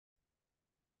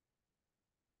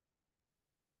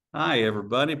Hi,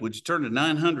 everybody. Would you turn to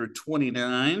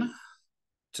 929?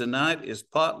 Tonight is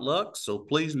potluck, so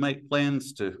please make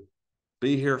plans to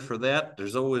be here for that.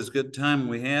 There's always a good time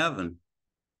we have,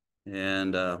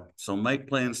 and so make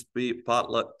plans to be at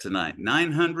potluck tonight.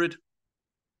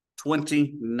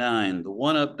 929. The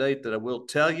one update that I will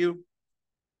tell you,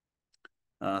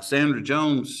 Sandra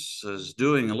Jones is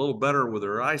doing a little better with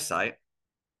her eyesight.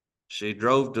 She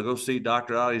drove to go see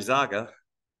Dr. Alizaga,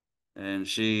 and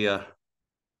she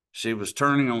was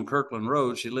turning on Kirkland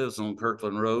Road. She lives on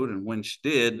Kirkland Road. And when she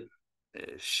did,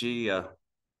 she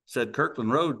said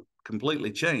Kirkland Road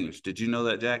completely changed. Did you know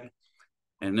that, Jackie?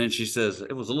 And then she says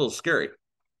it was a little scary.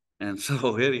 And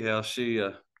so anyhow, she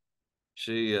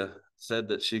said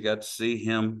that she got to see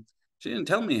him. She didn't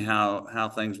tell me how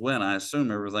things went. I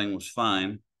assume everything was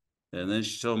fine. And then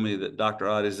she told me that Dr.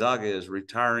 Adizaga is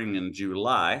retiring in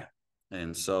July.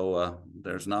 And so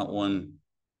there's not one,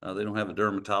 they don't have a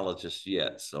dermatologist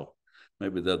yet. So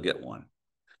maybe they'll get one.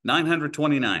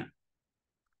 929.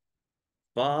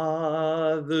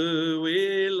 Father,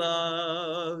 we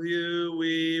love you,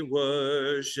 we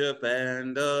worship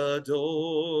and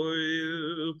adore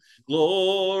you.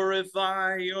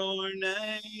 Glorify your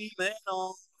name in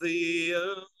all the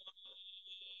earth.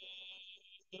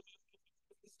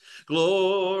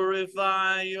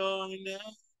 Glorify your name.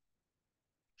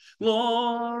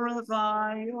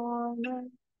 Glorify your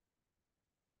name.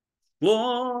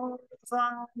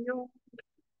 Glorify your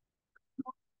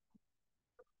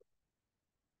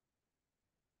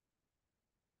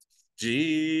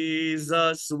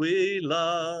Jesus, we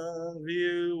love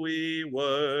you, we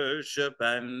worship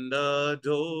and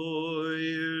adore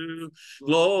you.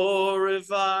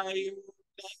 Glorify your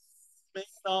name in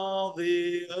all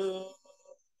the earth.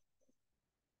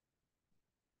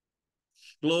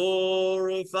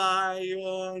 Glorify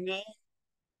your name.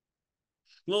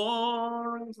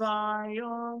 Glorify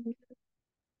your name.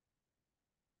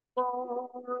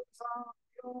 Glorify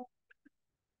your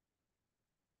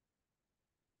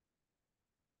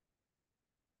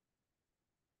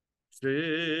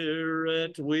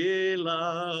Spirit, we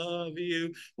love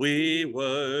you, we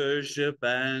worship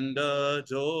and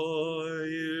adore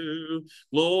you.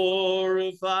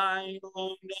 Glorify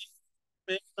your name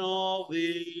in all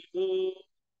the earth.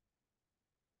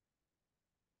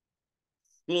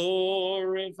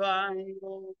 Glorify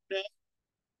your name.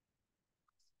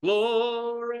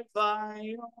 Glorify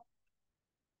your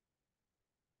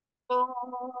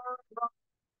glorify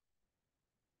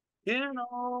in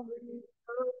all the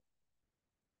earth.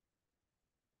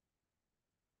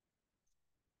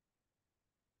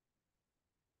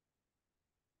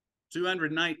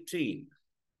 219.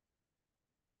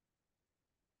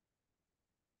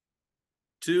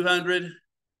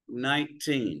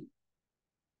 219.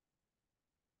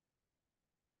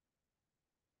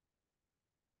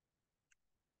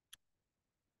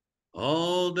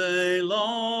 All day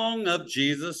long of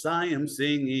Jesus I am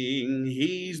singing.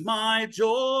 He's my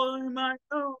joy, my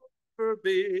over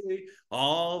be.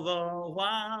 All the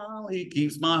while he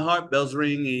keeps my heart bells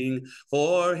ringing.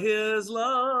 For his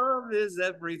love is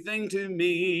everything to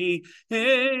me.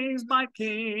 He's my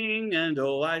king, and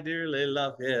oh, I dearly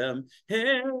love him.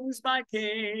 He's my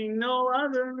king, no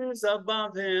other is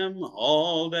above him.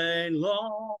 All day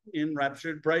long in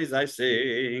raptured praise I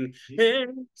sing.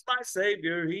 He's my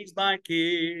savior, he's my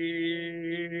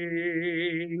king.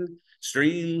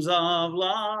 Streams of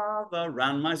love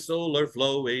around my soul are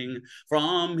flowing.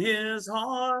 From his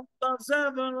heart love's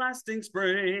everlasting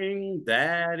spring.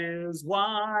 That is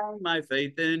why my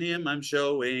faith in him I'm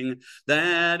showing.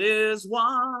 That is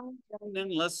why an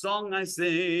endless song I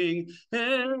sing.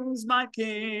 He's my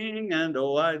king, and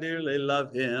oh, I dearly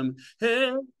love him.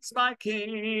 He's my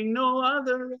king, no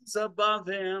other is above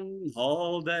him.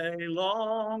 All day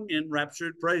long in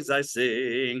raptured praise I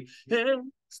sing. He's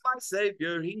my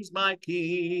savior, he's my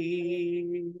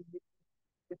king.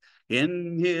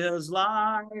 In his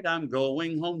light, I'm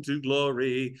going home to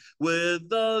glory with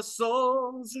the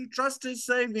souls who trust his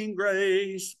saving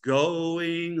grace.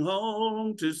 Going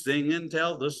home to sing and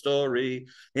tell the story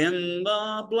in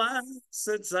the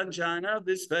blessed sunshine of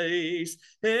his face.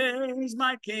 He's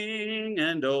my king,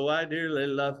 and oh, I dearly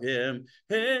love him.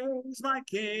 He's my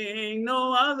king,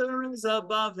 no other is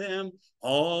above him.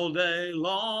 All day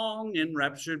long in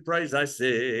raptured praise I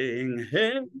sing.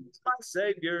 He's my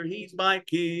savior, he's my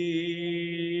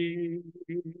king.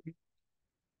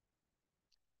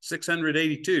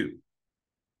 682.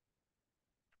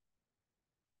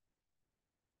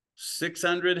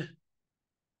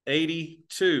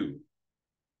 682.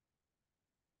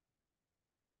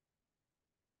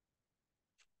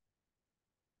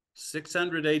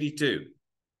 682.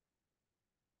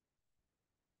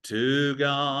 To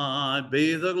God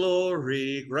be the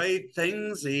glory, great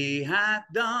things he hath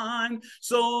done.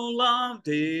 So loved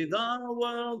he the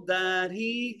world that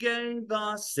he gave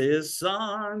us his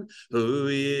Son, who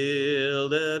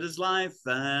yielded his life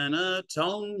an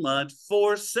atonement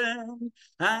for sin,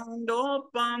 and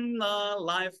opened the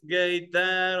life gate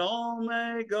that all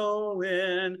may go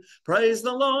in. Praise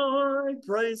the Lord,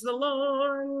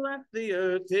 let the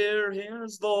earth hear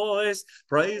his voice.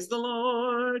 Praise the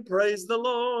Lord,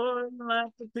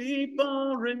 let the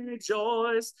people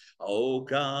rejoice. Oh,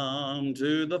 come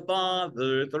to the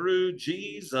Father through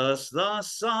Jesus the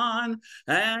Son,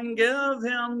 and give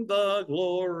him the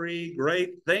glory,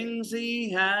 great things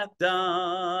he hath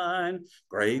done.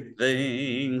 Great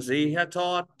things he hath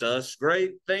taught us,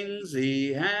 great things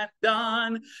he hath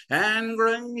done, and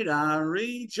great our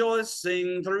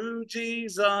rejoicing through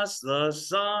Jesus the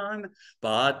Son.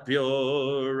 But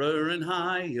purer and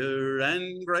higher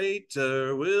and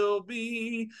greater will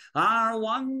be our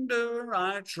wonder,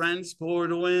 our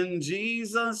transport when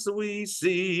Jesus we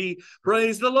see.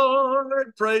 Praise the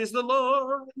Lord,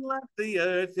 let the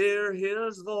earth hear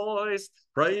his voice.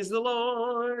 Praise the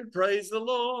Lord,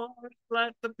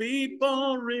 let the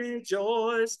people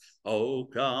rejoice. Oh,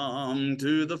 come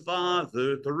to the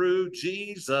Father through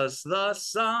Jesus the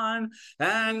Son,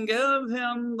 and give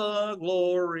him the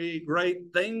glory,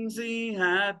 great things he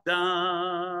hath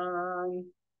done.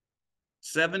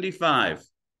 75.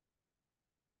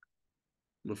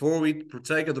 Before we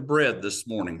partake of the bread this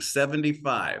morning,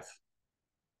 75.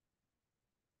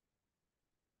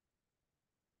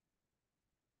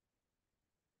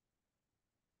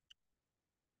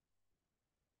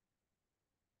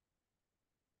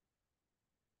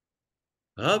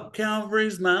 Up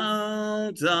Calvary's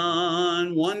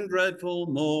mountain, one dreadful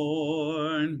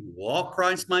morn, walked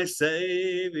Christ my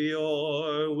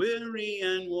Savior, weary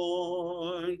and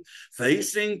worn,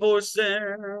 facing for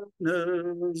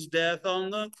sinners, death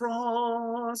on the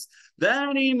cross,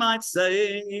 that he might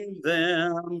save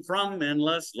them from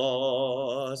endless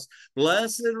loss.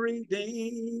 Blessed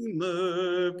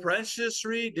Redeemer, precious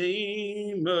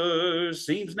Redeemer,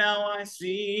 seems now I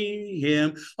see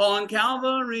him on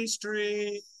Calvary's tree.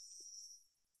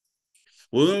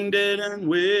 Wounded and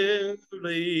willing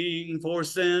for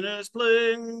sinners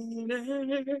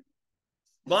pleading,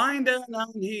 blind and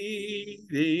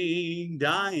unheeding,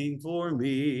 dying for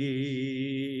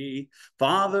me.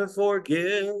 Father,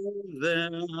 forgive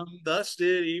them, thus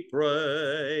did he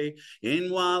pray, in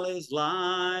while his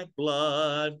life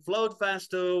blood flowed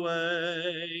fast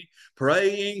away,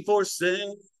 praying for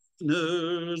sinners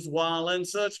while in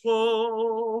such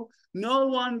woe. No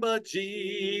one but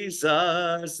Jesus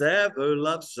ever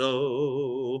loved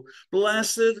so.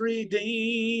 Blessed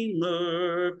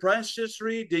Redeemer, precious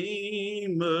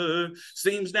Redeemer,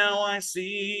 seems now I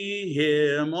see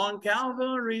him on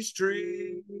Calvary's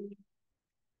tree.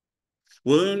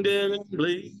 Wounded and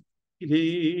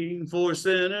bleeding, for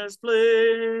sinners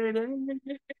pleading,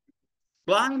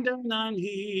 blind and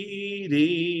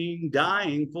unheeding,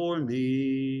 dying for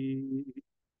me.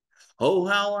 Oh,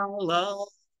 how I love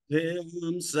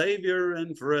him, Savior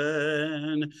and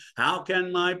friend. How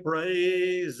can my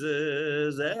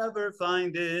praises ever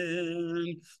find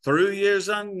end? Through years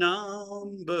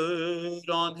unnumbered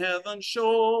on heaven's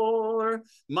shore,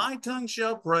 my tongue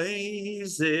shall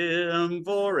praise him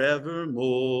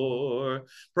forevermore.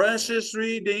 Precious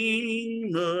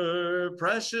Redeemer,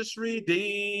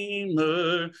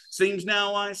 seems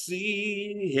now I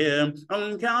see him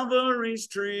on Calvary's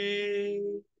tree.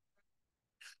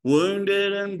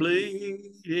 Wounded and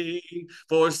bleeding,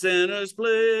 for sinners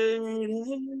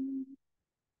pleading,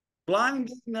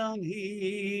 blind and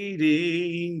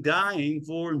unheeding, dying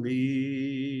for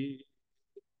me.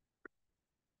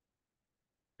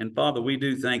 And Father, we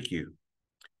do thank you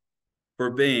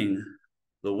for being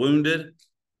the wounded,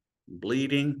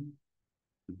 bleeding,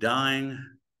 dying,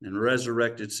 and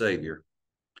resurrected Savior.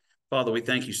 Father, we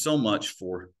thank you so much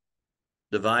for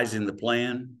devising the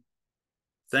plan.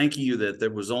 Thank you that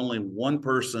there was only one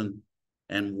person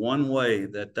and one way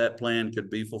that that plan could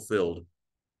be fulfilled.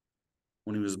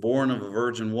 When he was born of a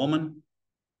virgin woman,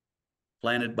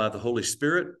 planted by the Holy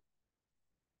Spirit,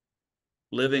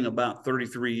 living about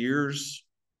 33 years,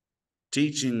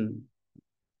 teaching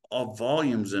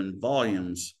volumes and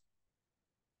volumes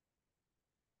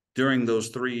during those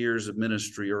 3 years of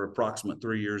ministry, or approximate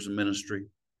 3 years of ministry,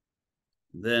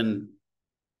 then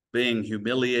being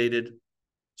humiliated,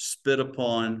 spit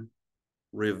upon,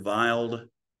 reviled,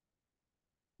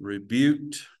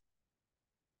 rebuked,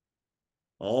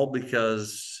 all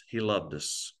because he loved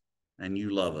us and you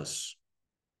love us.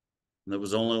 And there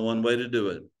was only one way to do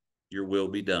it. Your will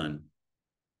be done.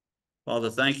 Father,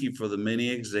 thank you for the many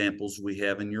examples we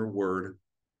have in your word.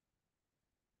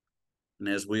 And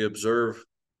as we observe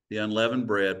the unleavened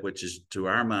bread, which is to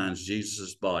our minds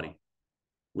Jesus' body,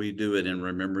 we do it in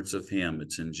remembrance of him.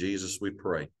 It's in Jesus we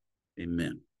pray.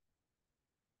 Amen.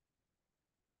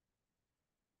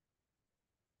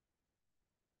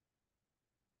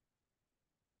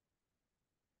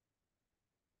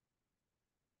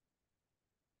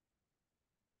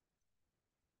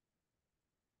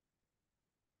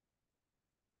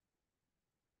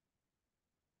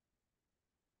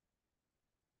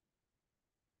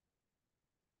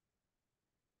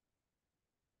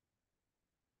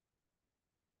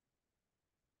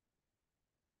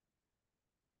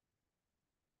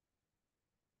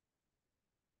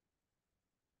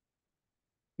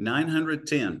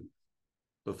 $910.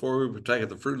 Before we partake of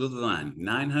the fruit of the vine,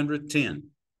 $910.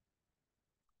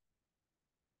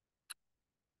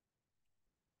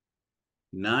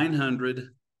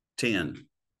 $910.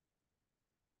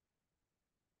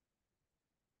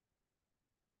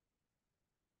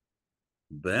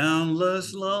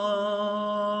 Boundless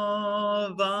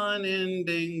love,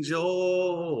 unending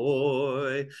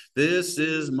joy. This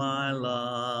is my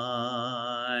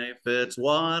life. It's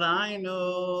what I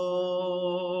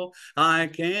know. I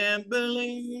can't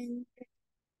believe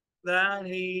that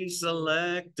he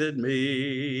selected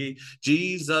me.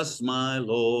 Jesus, my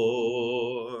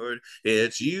Lord,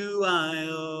 it's you I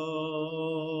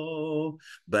owe.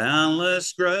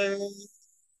 Boundless grace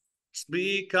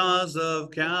because of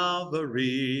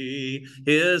Calvary,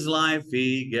 his life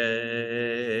he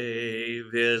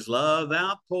gave, his love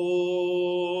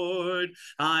outpoured.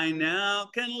 I now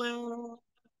can live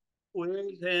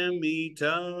with him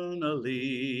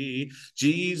eternally.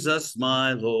 Jesus,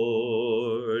 my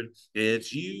Lord,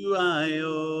 it's you I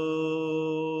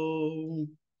owe.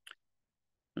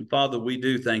 And Father, we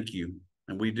do thank you,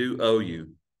 and we do owe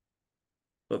you.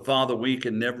 But Father, we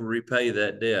can never repay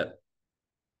that debt.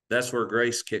 That's where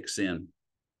grace kicks in.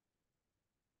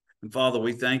 And Father,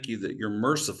 we thank you that you're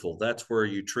merciful. That's where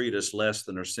you treat us less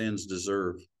than our sins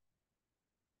deserve.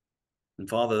 And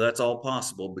Father, that's all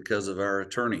possible because of our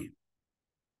attorney,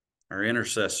 our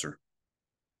intercessor,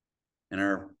 and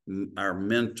our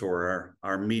mentor,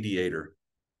 our mediator.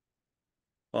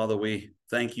 Father, we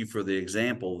thank you for the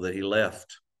example that he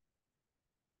left,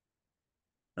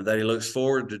 and that he looks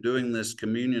forward to doing this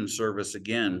communion service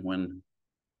again when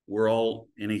we're all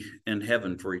in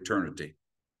heaven for eternity.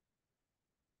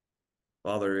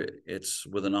 Father, it's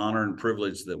with an honor and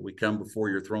privilege that we come before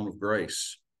your throne of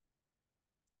grace.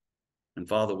 And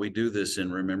Father, we do this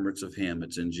in remembrance of him.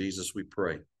 It's in Jesus we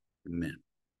pray. Amen.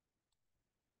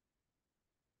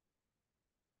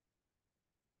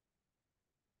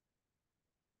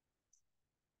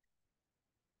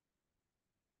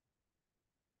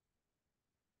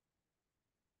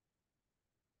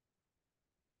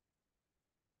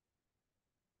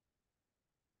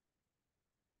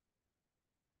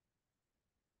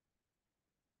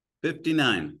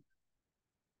 $59.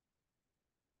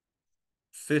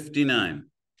 $59.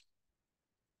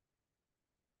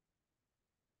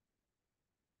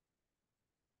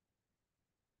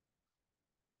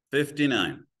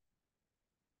 $59.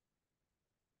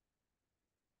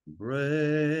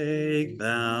 Break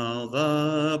thou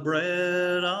the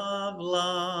bread of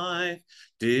life,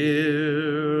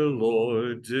 dear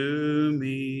Lord, to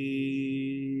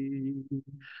me.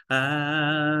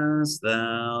 As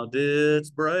thou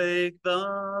didst break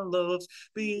the loaves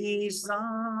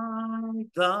beside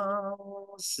the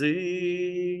sea,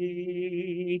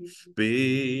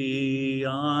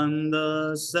 beyond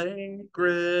the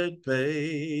sacred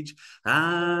page,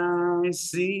 I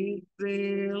seek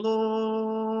thee, Lord.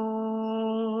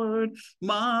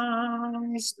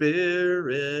 My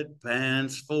spirit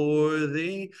pants for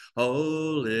thee,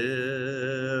 O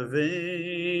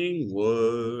living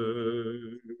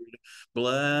word.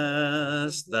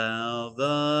 Bless thou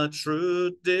the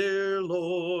truth, dear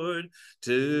Lord,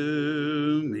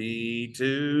 to me,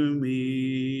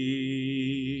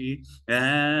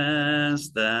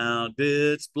 as thou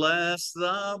didst bless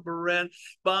the bread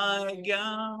by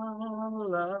Galilee.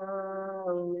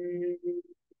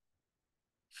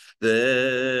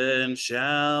 Then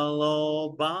shall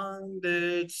all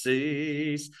bondage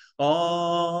cease,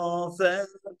 all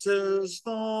fetters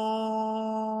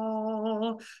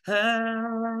fall,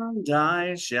 and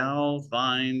I shall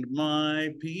find my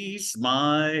peace,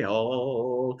 my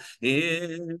all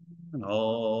in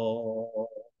all.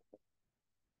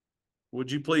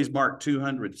 Would you please mark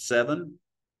 207?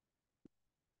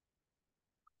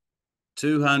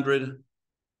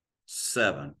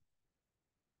 207.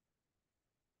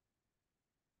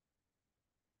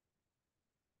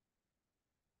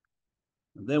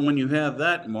 And then when you have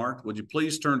that marked, would you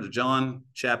please turn to John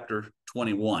chapter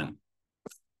 21.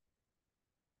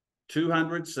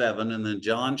 207, and then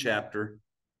John chapter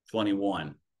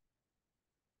 21.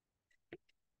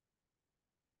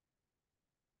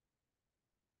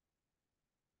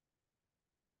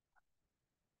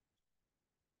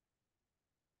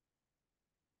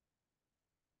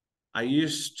 I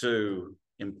used to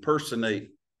impersonate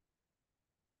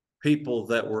people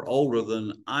that were older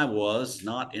than I was,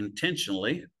 not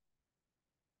intentionally.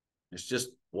 It's just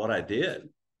what I did.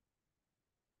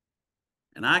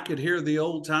 And I could hear the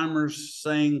old timers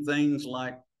saying things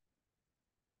like,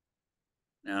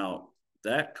 now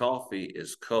that coffee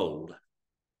is cold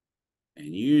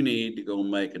and you need to go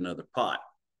make another pot.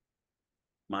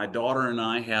 My daughter and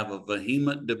I have a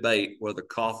vehement debate whether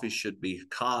coffee should be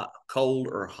cold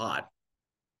or hot.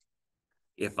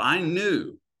 If I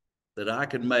knew that I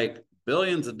could make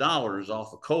billions of dollars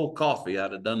off of cold coffee,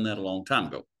 I'd have done that a long time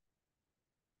ago.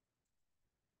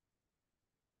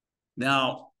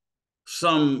 Now,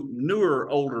 some newer,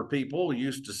 older people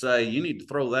used to say, you need to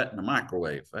throw that in the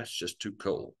microwave. That's just too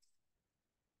cold.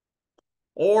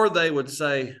 Or they would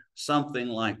say something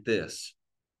like this.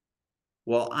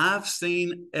 Well, I've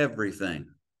seen everything,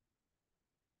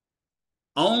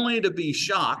 only to be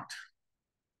shocked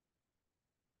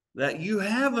that you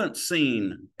haven't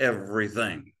seen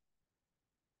everything.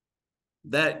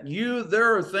 That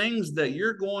there are things that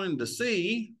you're going to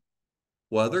see,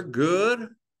 whether good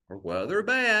or whether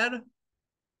bad,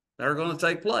 that are going to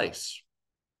take place.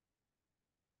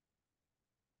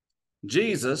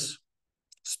 Jesus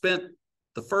spent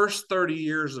the first 30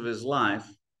 years of his life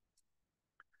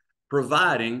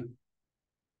providing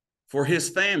for his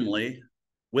family,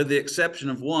 with the exception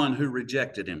of one who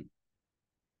rejected him.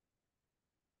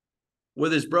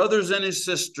 With his brothers and his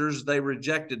sisters, they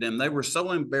rejected him. They were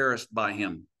so embarrassed by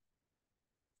him.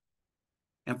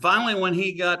 And finally, when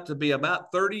he got to be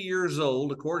about 30 years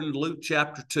old, according to Luke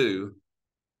chapter 2,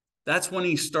 that's when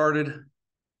he started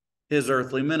his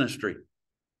earthly ministry.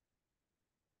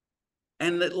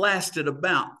 And it lasted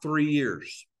about 3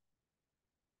 years.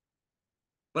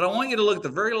 But I want you to look at the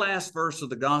very last verse of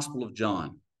the Gospel of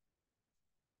John.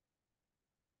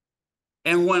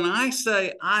 And when I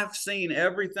say I've seen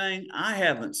everything, I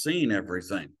haven't seen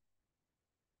everything.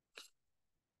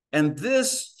 And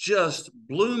this just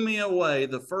blew me away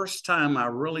the first time I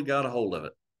really got a hold of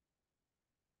it.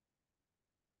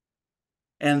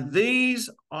 And these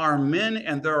are many,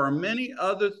 and there are many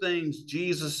other things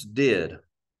Jesus did,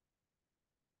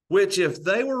 which if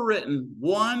they were written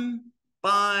one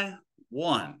by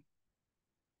one,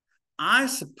 I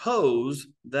suppose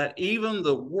that even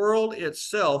the world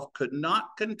itself could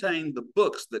not contain the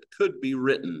books that could be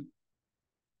written.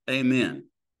 Amen.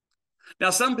 Now,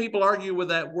 some people argue with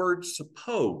that word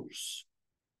suppose,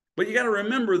 but you got to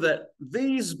remember that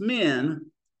these men,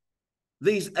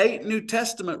 these 8 New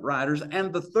Testament writers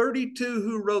and the 32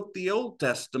 who wrote the Old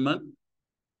Testament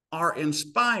are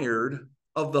inspired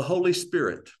of the Holy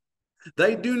Spirit.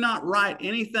 They do not write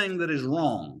anything that is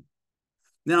wrong.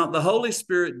 Now, the Holy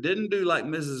Spirit didn't do like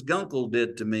Mrs. Gunkel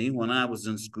did to me when I was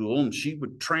in school, and she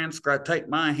would transcribe, take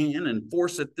my hand and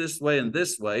force it this way and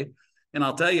this way. And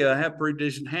I'll tell you, I have pretty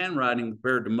decent handwriting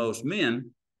compared to most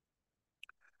men,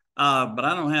 but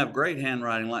I don't have great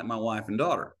handwriting like my wife and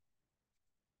daughter.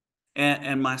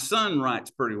 And my son writes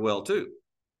pretty well too.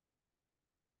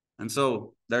 And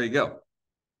so there you go.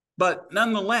 But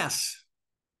nonetheless,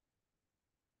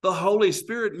 the Holy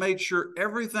Spirit made sure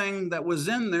everything that was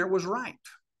in there was right.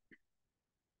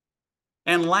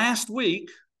 And last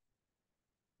week,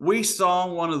 we saw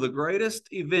one of the greatest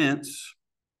events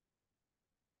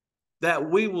that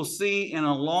we will see in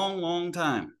a long, long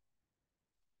time.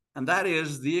 And that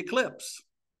is the eclipse.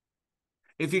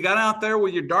 If you got out there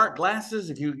with your dark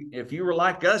glasses, if you were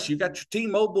like us, you got your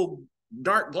T-Mobile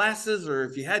dark glasses, or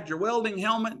if you had your welding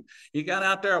helmet, you got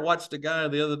out there. I watched a guy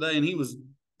the other day and he was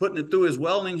putting it through his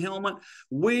welding helmet.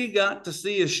 We got to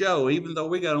see a show, even though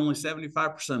we got only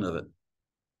 75% of it.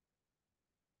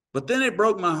 But then it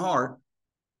broke my heart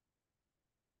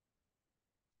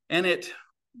and it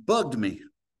bugged me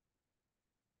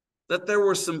that there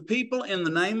were some people in the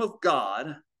name of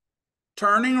God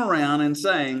turning around and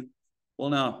saying, well,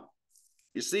 now,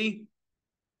 you see,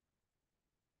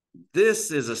 this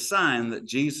is a sign that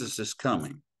Jesus is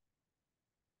coming.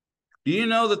 Do you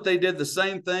know that they did the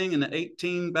same thing in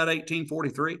about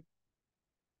 1843?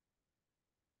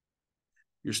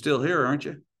 You're still here, aren't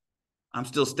you? I'm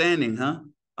still standing, huh?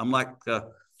 I'm like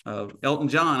Elton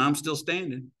John, I'm still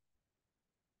standing.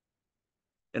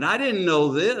 And I didn't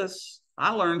know this.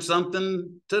 I learned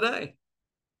something today.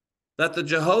 That the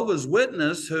Jehovah's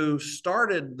Witness who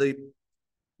started the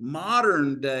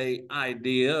modern day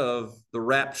idea of the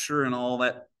rapture and all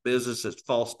that business is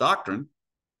false doctrine,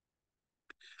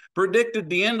 predicted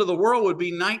the end of the world would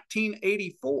be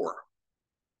 1984.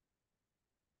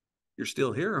 You're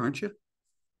still here, aren't you?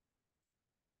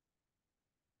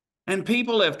 And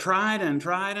people have tried and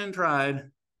tried and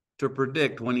tried to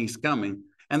predict when he's coming.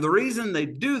 And the reason they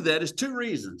do that is two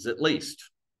reasons, at least.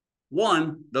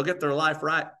 One, they'll get their life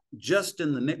right just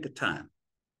in the nick of time.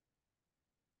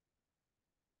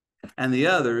 And the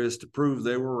other is to prove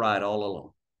they were right all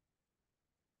along.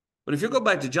 But if you go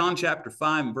back to John chapter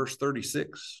 5 and verse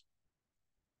 36,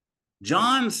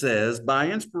 John says, by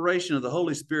inspiration of the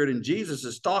Holy Spirit, and Jesus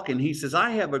is talking, he says,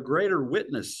 I have a greater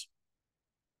witness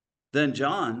than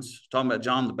John's, talking about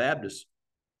John the Baptist.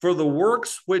 For the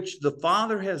works which the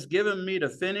Father has given me to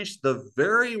finish, the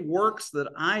very works that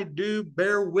I do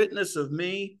bear witness of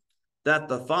me, that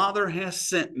the Father has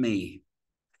sent me.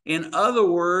 In other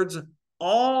words,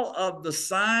 all of the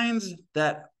signs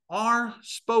that are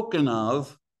spoken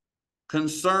of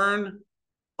concern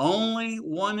only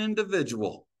one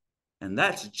individual, and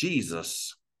that's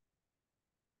Jesus.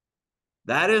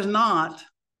 That is not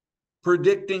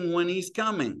predicting when he's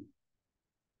coming,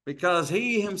 because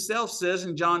he himself says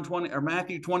in John 20 or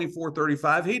Matthew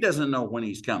 24:35, he doesn't know when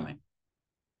he's coming.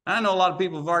 I know a lot of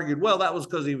people have argued, well, that was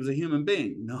because he was a human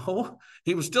being. No,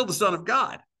 he was still the Son of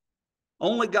God.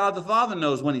 Only God the Father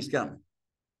knows when he's coming.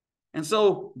 And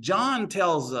so John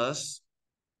tells us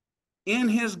in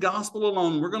his gospel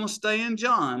alone, we're going to stay in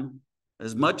John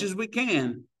as much as we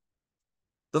can.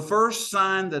 The first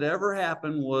sign that ever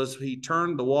happened was he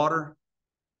turned the water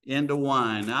into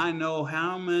wine. I know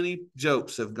how many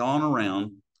jokes have gone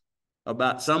around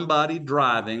about somebody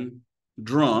driving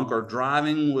drunk or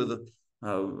driving with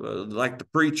like the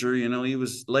preacher, you know, he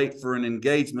was late for an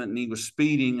engagement and he was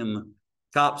speeding, and the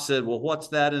cop said, well, what's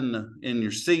that in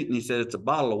your seat? And he said, it's a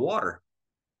bottle of water.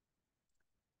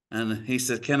 And he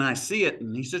said, can I see it?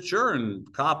 And he said, sure. And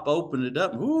the cop opened it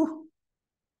up. Whoo,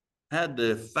 had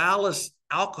the foulest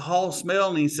alcohol smell.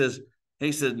 And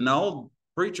he said, no,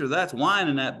 preacher, that's wine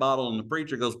in that bottle. And the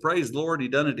preacher goes, praise the Lord, he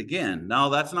done it again. No,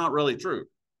 that's not really true.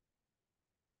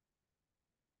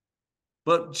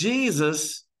 But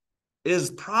Jesus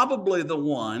is probably the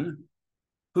one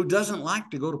who doesn't like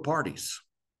to go to parties.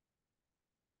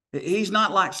 He's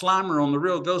not like Slimer on The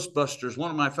Real Ghostbusters. One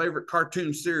of my favorite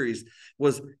cartoon series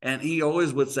was, and he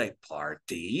always would say,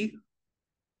 party.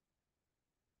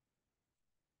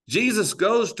 Jesus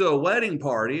goes to a wedding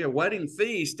party, a wedding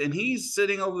feast, and he's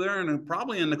sitting over there and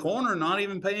probably in the corner, not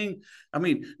even paying. I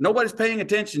mean, nobody's paying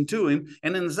attention to him.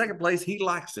 And in the second place, he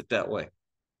likes it that way.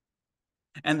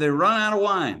 And they run out of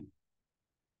wine.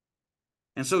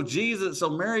 And so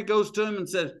Mary goes to him and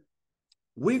said,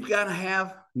 we've got to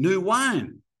have new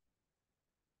wine.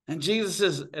 And Jesus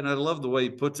says, and I love the way he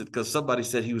puts it, because somebody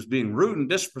said he was being rude and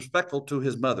disrespectful to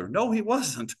his mother. No, he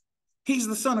wasn't. He's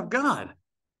the Son of God.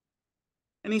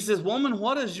 And he says, woman,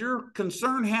 what does your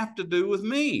concern have to do with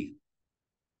me?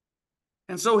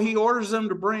 And so he orders them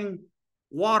to bring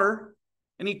water,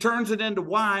 and he turns it into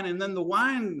wine. And then the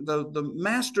wine, the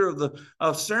master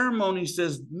of ceremony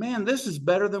says, man, this is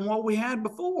better than what we had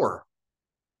before.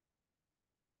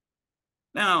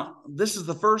 Now, this is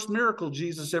the first miracle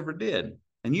Jesus ever did.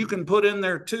 And you can put in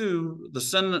there too, the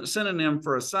synonym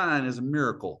for a sign is a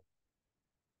miracle.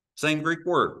 Same Greek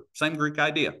word, same Greek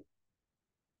idea.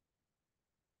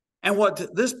 And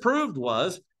what this proved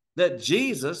was that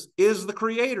Jesus is the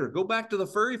creator. Go back to the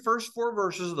very first 4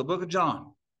 verses of the book of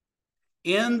John.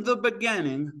 In the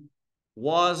beginning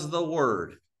was the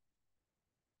Word.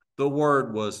 The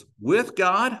Word was with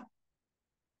God,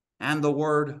 and the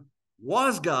Word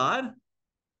was God,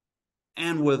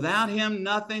 and without him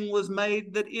nothing was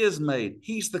made that is made.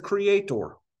 He's the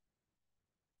creator.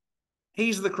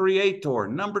 He's the creator.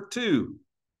 Number 2,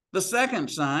 the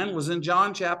second sign was in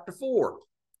John chapter 4.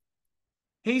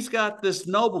 He's got this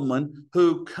nobleman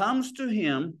who comes to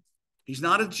him. He's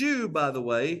not a Jew, by the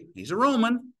way. He's a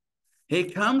Roman. He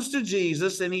comes to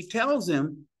Jesus and he tells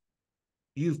him,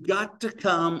 you've got to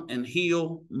come and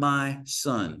heal my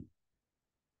son.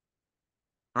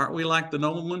 Aren't we like the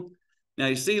nobleman? Now,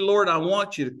 you see, Lord, I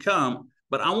want you to come,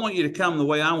 but I want you to come the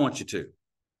way I want you to.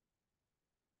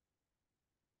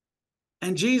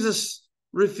 And Jesus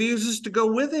refuses to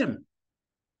go with him.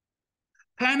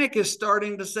 Panic is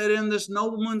starting to set in this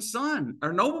nobleman's son,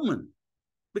 or nobleman,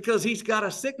 because he's got a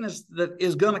sickness that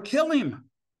is going to kill him.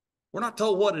 We're not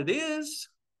told what it is.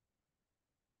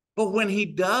 But when he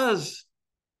does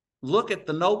look at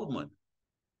the nobleman,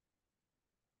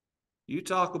 you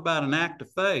talk about an act of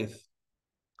faith.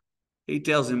 He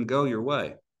tells him, go your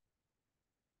way.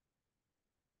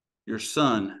 Your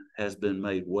son has been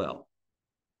made well.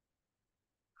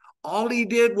 All he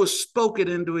did was spoke it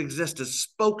into existence,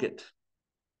 spoke it.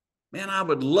 Man, I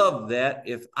would love that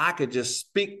if I could just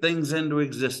speak things into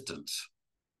existence.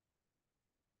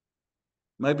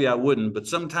 Maybe I wouldn't, but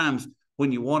sometimes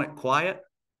when you want it quiet,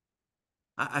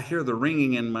 I hear the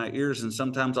ringing in my ears, and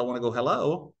sometimes I want to go,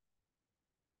 hello,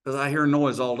 because I hear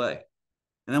noise all day.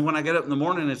 And then when I get up in the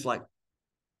morning, it's like,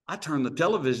 I turn the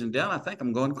television down. I think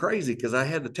I'm going crazy because I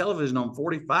had the television on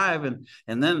 45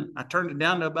 and then I turned it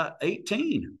down to about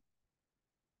 18.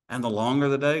 And the longer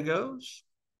the day goes,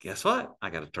 guess what? I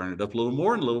got to turn it up a little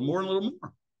more and a little more and a little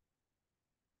more.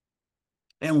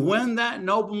 And when that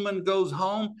nobleman goes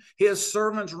home, his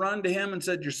servants run to him and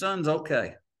said, your son's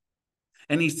okay.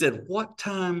 And he said, what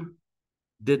time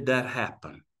did that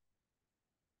happen?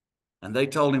 And they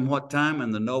told him what time,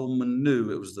 and the nobleman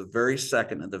knew it was the very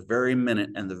second and the very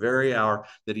minute and the very hour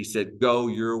that he said, go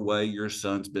your way, your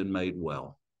son's been made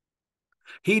well.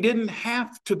 He didn't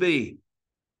have to be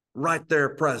right there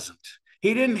present.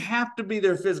 He didn't have to be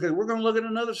there physically. We're going to look at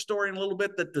another story in a little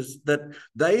bit that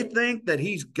they think that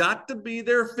he's got to be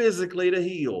there physically to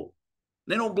heal.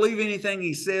 They don't believe anything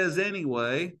he says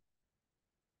anyway.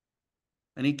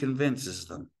 And he convinces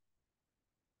them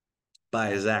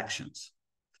by his actions.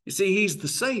 You see, he's the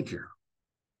Savior.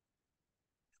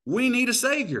 We need a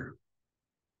Savior.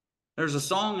 There's a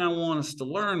song I want us to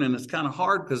learn, and it's kind of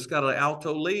hard because it's got an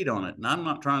alto lead on it. And I'm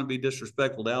not trying to be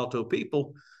disrespectful to alto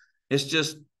people. It's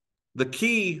just the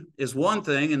key is one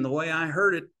thing, and the way I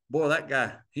heard it, boy, that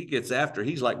guy, he gets after it.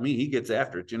 He's like me. He gets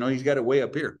after it. You know, he's got it way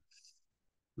up here.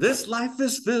 This life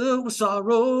is filled with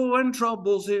sorrow and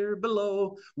troubles here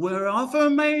below. We're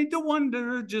often made to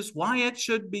wonder just why it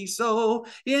should be so.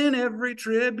 In every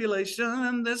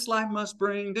tribulation this life must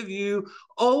bring to view.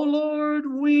 Oh Lord,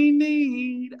 we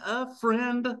need a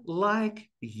friend like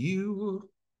you.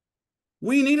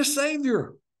 We need a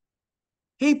Savior.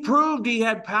 He proved he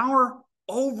had power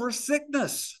over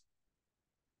sickness.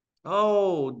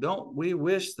 Oh, don't we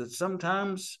wish that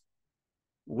sometimes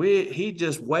he'd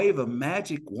just wave a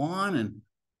magic wand and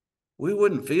we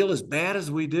wouldn't feel as bad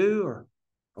as we do, or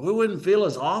we wouldn't feel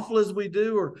as awful as we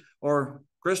do, or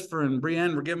Christopher and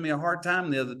Brianne were giving me a hard time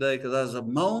the other day because I was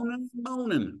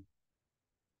moaning.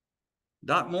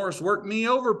 Doc Morris worked me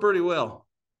over pretty well,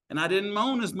 and I didn't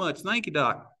moan as much. Thank you,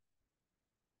 Doc.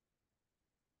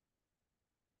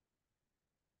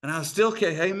 And I was still,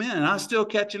 amen, I was still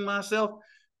catching myself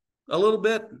a little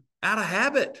bit out of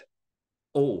habit.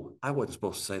 Oh, I wasn't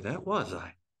supposed to say that, was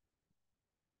I?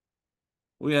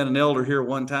 We had an elder here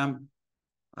one time.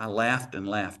 I laughed and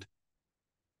laughed.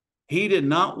 He did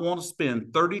not want to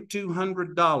spend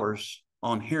 $3,200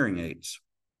 on hearing aids.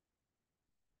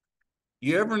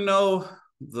 You ever know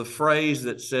the phrase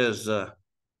that says,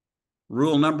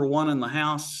 rule number one in the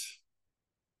house,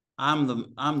 I'm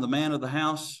the man of the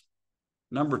house.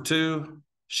 Number two,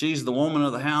 she's the woman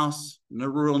of the house.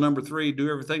 Rule number three,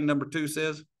 do everything number two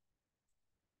says.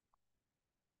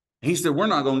 He said, we're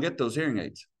not going to get those hearing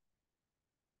aids.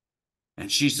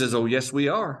 And she says, oh, yes, we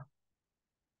are.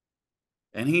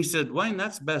 And he said, Wayne,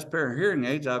 that's the best pair of hearing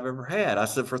aids I've ever had. I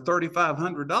said, for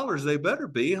 $3,500, they better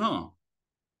be, huh?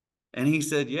 And he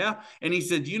said, yeah. And he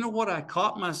said, you know what I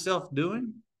caught myself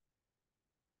doing?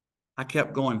 I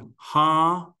kept going,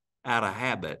 huh, out of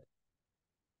habit.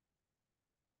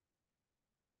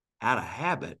 Out of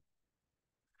habit.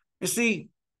 You see,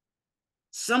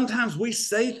 sometimes we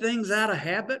say things out of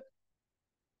habit.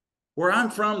 Where I'm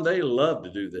from, they love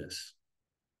to do this.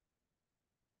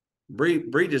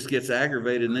 Bree just gets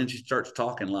aggravated and then she starts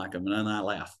talking like them, and then I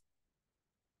laugh.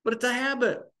 But it's a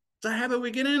habit. It's a habit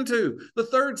we get into. The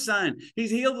third sign,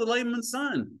 he's healed the lame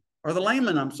son, or the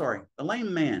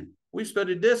lame man. We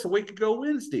studied this a week ago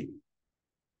Wednesday.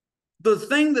 The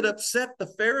thing that upset the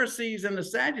Pharisees and the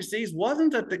Sadducees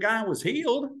wasn't that the guy was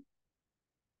healed,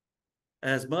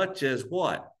 as much as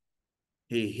what?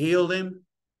 He healed him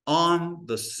on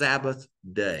the Sabbath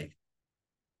day.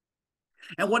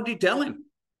 And what did he tell him?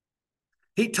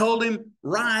 He told him,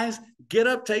 rise, get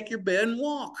up, take your bed and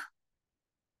walk.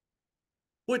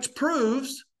 Which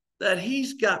proves that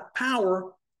he's got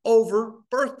power over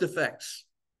birth defects.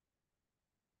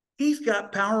 He's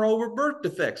got power over birth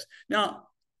defects. Now,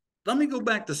 let me go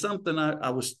back to something I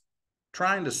was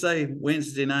trying to say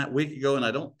Wednesday night, week ago, and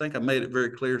I don't think I made it very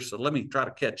clear. So let me try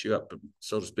to catch you up,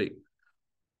 so to speak.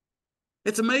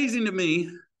 It's amazing to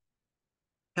me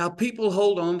how people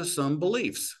hold on to some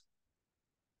beliefs.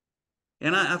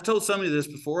 And I've told somebody this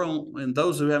before, and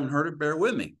those who haven't heard it, bear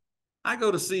with me. I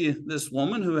go to see this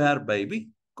woman who had a baby,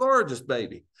 gorgeous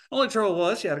baby. Only trouble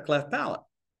was she had a cleft palate.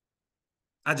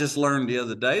 I just learned the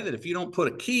other day that if you don't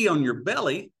put a key on your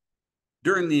belly,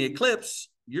 during the eclipse,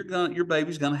 your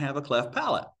baby's going to have a cleft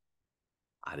palate.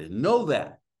 I didn't know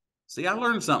that. See, I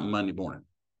learned something Monday morning.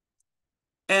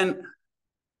 And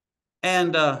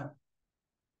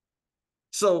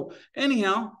so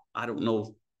anyhow, I don't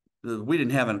know, we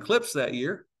didn't have an eclipse that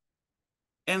year.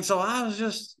 And so I was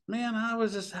just,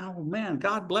 oh man,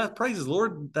 God bless, praise the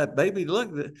Lord, that baby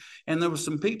looked. And there was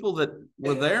some people that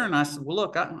were there, and I said, well,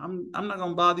 look, I'm not going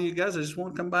to bother you guys. I just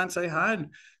want to come by and say hi. And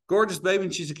gorgeous baby.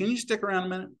 And she said, can you stick around a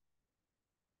minute?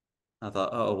 I thought,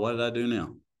 oh, what did I do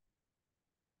now?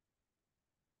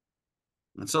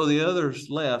 And so the others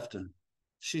left, and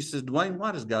she said, Dwayne,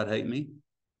 why does God hate me?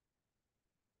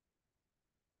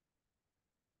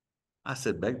 I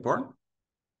said, beg your pardon?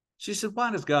 She said,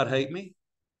 why does God hate me?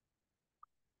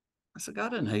 I said, God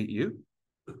didn't hate you.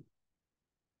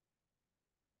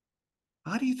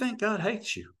 How do you think God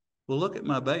hates you? Well, look at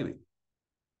my baby.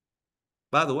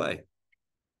 By the way,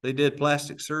 they did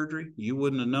plastic surgery. You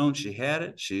wouldn't have known she had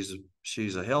it.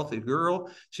 She's a healthy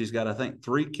girl. She's got, I think,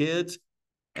 3 kids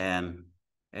and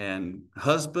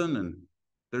husband, and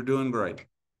they're doing great.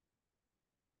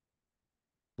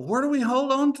 But where do we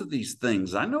hold on to these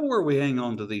things? I know where we hang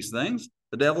on to these things.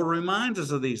 The devil reminds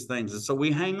us of these things. And so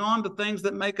we hang on to things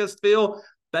that make us feel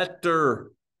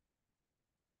better.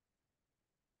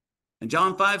 And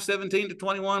John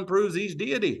 5:17-21 proves he's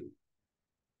deity.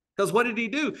 Because what did he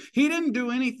do? He didn't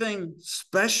do anything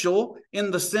special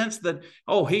in the sense that,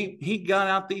 oh, he got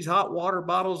out these hot water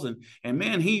bottles and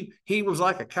man, he was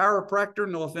like a chiropractor.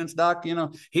 No offense, Doc. You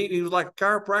know, he was like a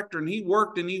chiropractor, and he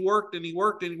worked and he worked and he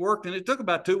worked and he worked. And it took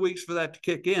about 2 weeks for that to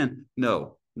kick in.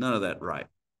 No, none of that right.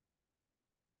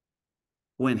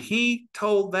 When he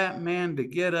told that man to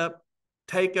get up,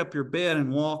 take up your bed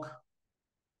and walk,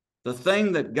 the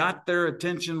thing that got their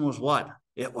attention was what?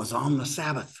 It was on the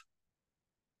Sabbath.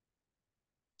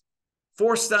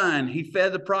 Fourth sign, he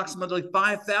fed approximately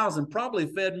 5,000, probably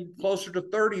fed closer to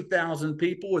 30,000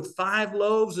 people with 5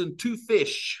 loaves and 2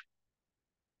 fish.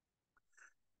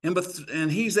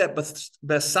 And he's at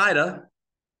Bethsaida.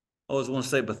 I always want to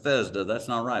say Bethesda. That's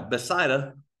not right.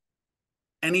 Bethsaida.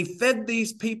 And he fed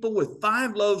these people with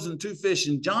 5 loaves and 2 fish.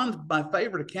 And John's my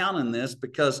favorite account in this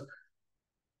because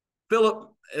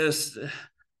Philip is,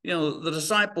 the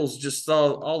disciples just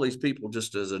saw all these people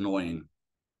just as annoying.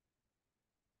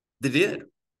 They did.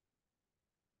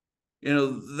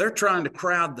 They're trying to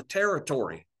crowd the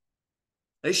territory.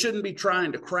 They shouldn't be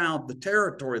trying to crowd the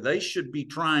territory. They should be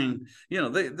trying,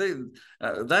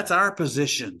 that's our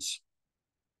positions.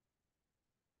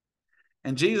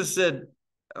 And Jesus said,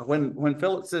 when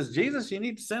Philip says, Jesus, you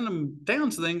need to send them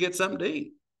down so they can get something to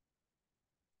eat.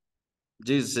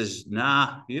 Jesus says,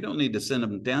 nah, you don't need to send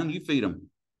them down. You feed them.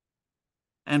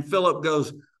 And Philip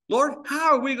goes, Lord,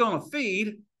 how are we going to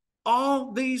feed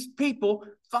all these people?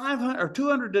 500 or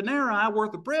 200 denarii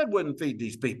worth of bread wouldn't feed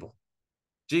these people.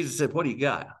 Jesus said, what do you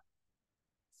got?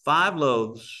 5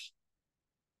 loaves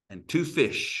and 2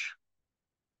 fish.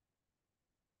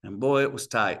 And boy, it was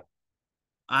tight.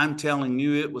 I'm telling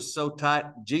you, it was so tight,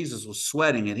 Jesus was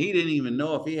sweating, and he didn't even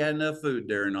know if he had enough food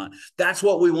there or not. That's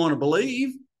what we want to believe.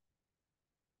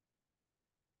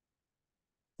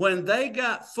 When they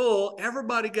got full,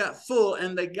 everybody got full,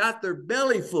 and they got their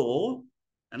belly full.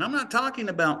 And I'm not talking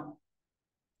about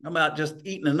just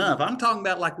eating enough. I'm talking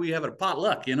about like we have at a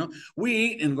potluck, We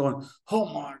eat and going, oh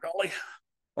my golly.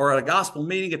 Or at a gospel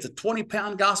meeting, it's a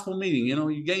 20-pound gospel meeting.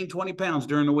 You gain 20 pounds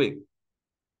during the week.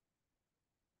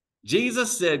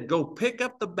 Jesus said, go pick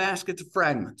up the baskets of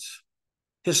fragments.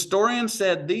 Historians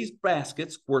said these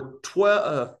baskets were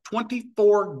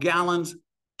 24 gallons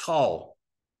tall.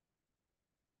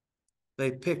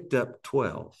 They picked up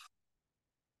 12.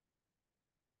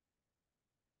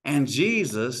 And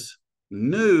Jesus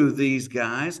knew these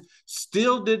guys,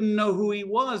 still didn't know who he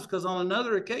was, because on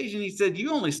another occasion he said,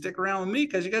 you only stick around with me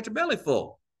because you got your belly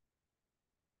full.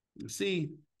 You see,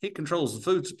 he controls the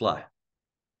food supply.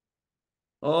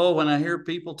 Oh, when I hear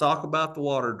people talk about the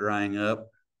water drying up,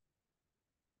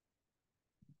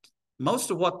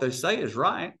 most of what they say is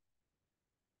right.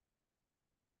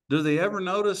 Do they ever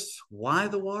notice why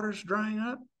the water's drying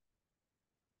up?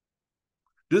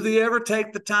 Do they ever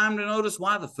take the time to notice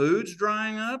why the food's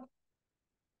drying up?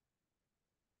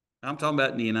 I'm talking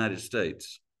about in the United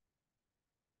States.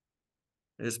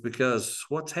 It's because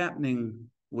what's happening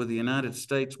with the United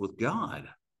States with God?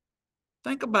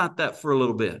 Think about that for a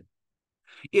little bit.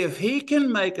 If he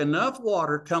can make enough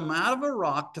water come out of a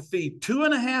rock to feed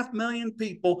 2.5 million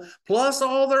people, plus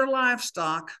all their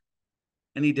livestock,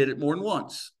 and he did it more than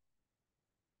once.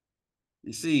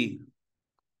 You see,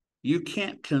 you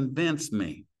can't convince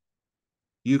me.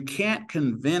 You can't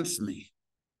convince me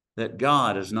that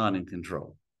God is not in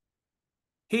control.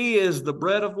 He is the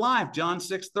bread of life, John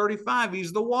 6:35.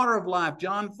 He's the water of life,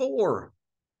 John 4.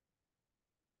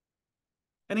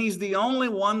 And he's the only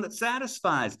one that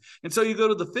satisfies. And so you go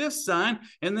to the fifth sign,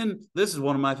 and then this is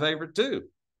one of my favorite too.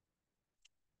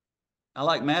 I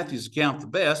like Matthew's account the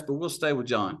best, but we'll stay with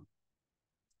John.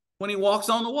 When he walks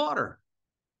on the water.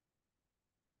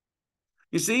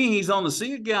 You see, he's on the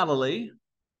Sea of Galilee.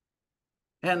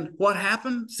 And what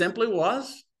happened simply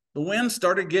was the wind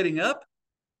started getting up,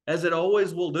 as it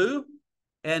always will do.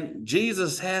 And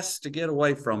Jesus has to get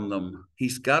away from them.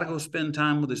 He's got to go spend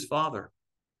time with his Father.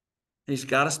 He's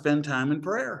got to spend time in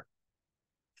prayer.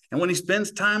 And when he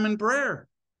spends time in prayer,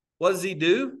 what does he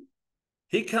do?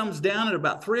 He comes down at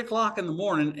about 3 o'clock in the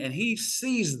morning and he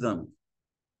sees them.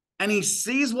 And he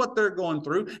sees what they're going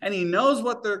through. And he knows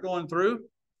what they're going through.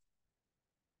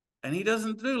 And he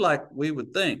doesn't do like we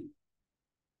would think.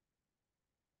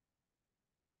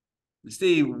 You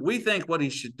see, we think what he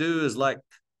should do is like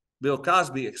Bill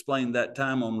Cosby explained that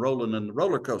time on Rolling in the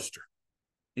Roller Coaster.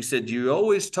 He said, you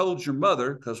always told your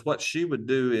mother, because what she would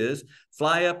do is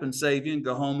fly up and save you and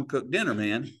go home and cook dinner,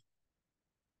 man.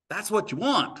 That's what you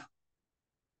want.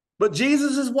 But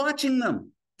Jesus is watching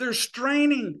them. They're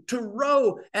straining to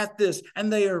row at this,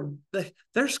 and they're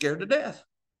scared to death.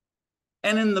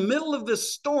 And in the middle of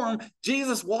this storm,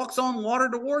 Jesus walks on water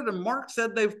toward them. Mark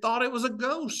said they thought it was a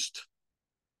ghost.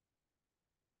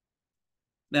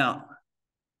 Now,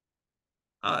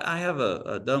 I have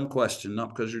a dumb question, not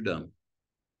because you're dumb.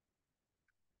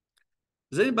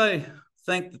 Does anybody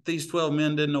think that these 12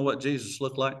 men didn't know what Jesus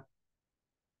looked like?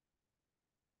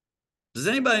 Does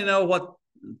anybody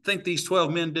think these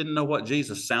 12 men didn't know what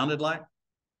Jesus sounded like?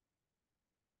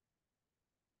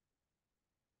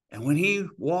 And when he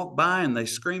walked by and they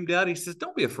screamed out, he says,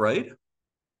 don't be afraid.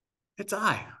 It's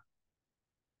I.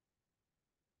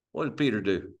 What did Peter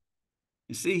do?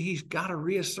 You see, he's got to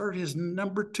reassert his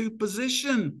number 2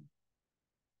 position.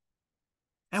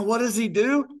 And what does he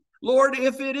do? Lord,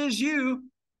 if it is you.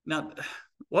 Now,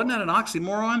 wasn't that an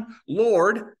oxymoron?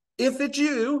 Lord, if it's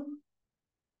you,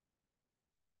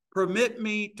 permit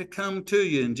me to come to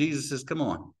you. And Jesus says, come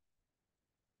on.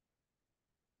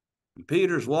 And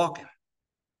Peter's walking.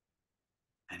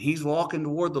 And he's walking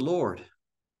toward the Lord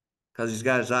because he's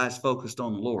got his eyes focused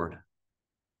on the Lord.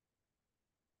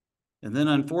 And then,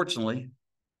 unfortunately,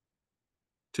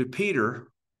 to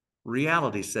Peter,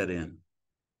 reality set in.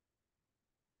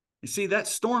 You see, that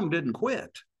storm didn't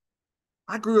quit.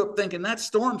 I grew up thinking that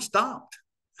storm stopped.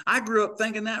 I grew up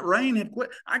thinking that rain had quit.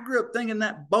 I grew up thinking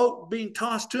that boat being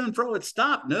tossed to and fro had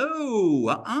stopped.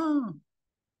 No,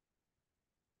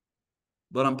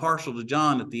 But I'm partial to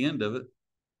John at the end of it.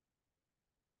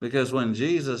 Because when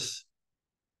Jesus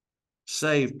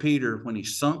saved Peter when he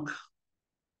sunk,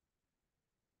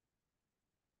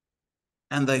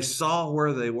 and they saw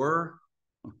where they were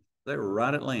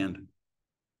right at land.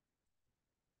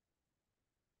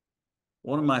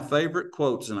 One of my favorite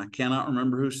quotes, and I cannot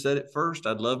remember who said it first.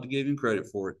 I'd love to give him credit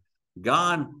for it.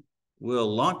 God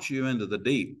will launch you into the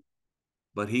deep,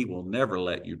 but he will never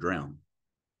let you drown.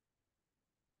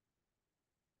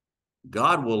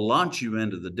 God will launch you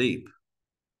into the deep,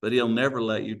 but he'll never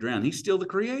let you drown. He's still the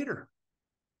creator.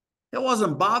 It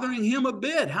wasn't bothering him a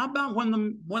bit. How about when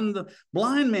the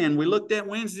blind man we looked at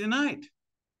Wednesday night?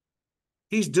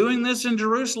 He's doing this in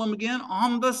Jerusalem again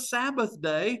on the Sabbath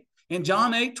day. And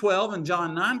John 8:12 and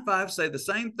John 9:5 say the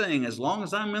same thing. As long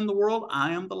as I'm in the world,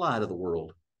 I am the light of the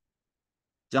world.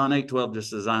 John 8:12 just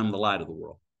says, I'm the light of the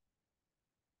world.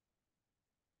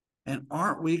 And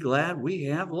aren't we glad we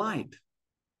have light?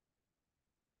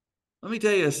 Let me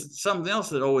tell you something else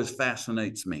that always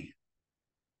fascinates me.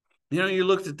 You know, you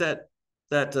looked at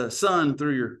that sun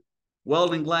through your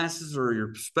welding glasses or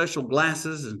your special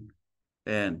glasses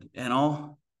and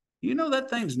all. You know that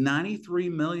thing's 93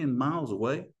 million miles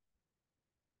away?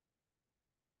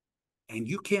 And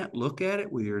you can't look at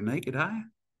it with your naked eye?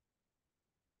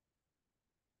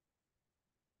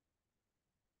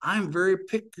 I'm very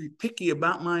picky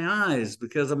about my eyes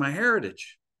because of my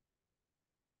heritage.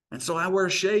 And so I wear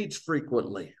shades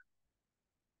frequently.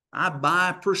 I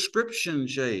buy prescription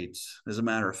shades, as a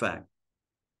matter of fact.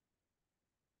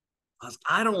 Because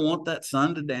I don't want that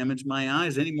sun to damage my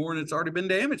eyes any more than it's already been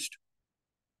damaged.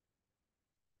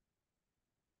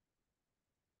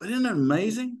 But isn't it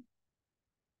amazing?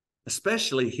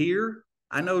 Especially here.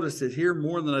 I notice it here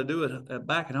more than I do it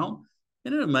back at home.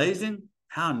 Isn't it amazing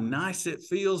how nice it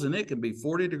feels? And it can be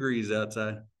 40 degrees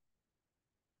outside.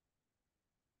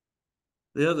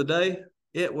 The other day,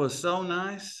 it was so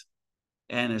nice.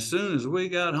 And as soon as we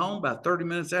got home, about 30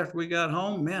 minutes after we got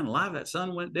home, man, live, that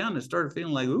sun went down and started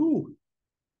feeling like, ooh,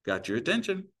 got your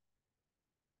attention.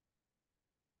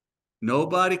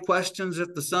 Nobody questions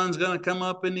if the sun's going to come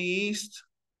up in the east.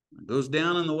 It goes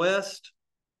down in the west.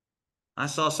 I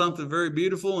saw something very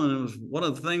beautiful, and it was one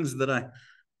of the things that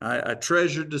I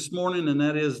treasured this morning, and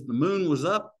that is the moon was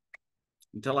up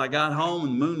until I got home,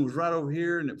 and the moon was right over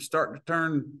here, and it was starting to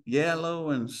turn yellow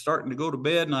and starting to go to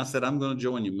bed, and I said, I'm going to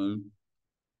join you, moon.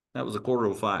 That was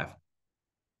 4:45.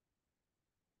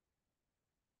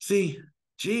 See,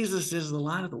 Jesus is the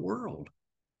light of the world,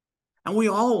 and we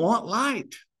all want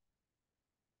light.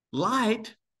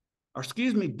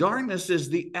 Darkness is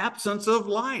the absence of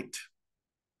light.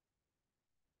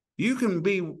 You can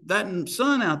be, that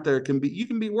sun out there you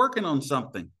can be working on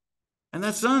something, and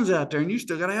that sun's out there, and you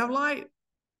still got to have light.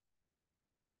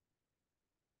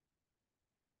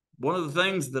 One of the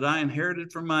things that I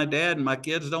inherited from my dad and my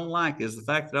kids don't like is the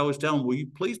fact that I always tell them, will you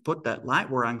please put that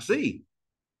light where I can see?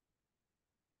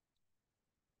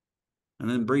 And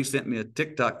then Bree sent me a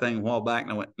TikTok thing a while back,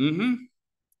 and I went,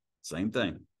 same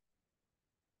thing.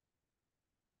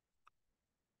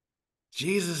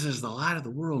 Jesus is the light of the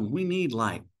world, and we need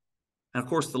light. And of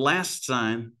course, the last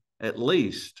sign, at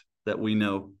least, that we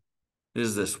know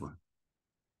is this one.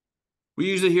 We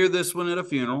usually hear this one at a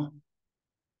funeral,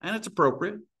 and it's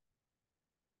appropriate.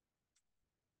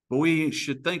 But we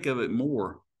should think of it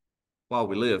more while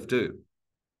we live, too.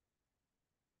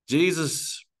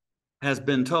 Jesus has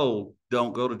been told,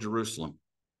 don't go to Jerusalem.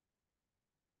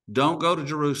 Don't go to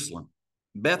Jerusalem.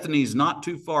 Bethany's not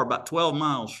too far, about 12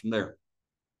 miles from there.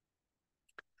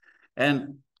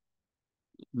 And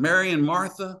Mary and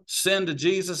Martha sent to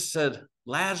Jesus, said,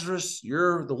 Lazarus,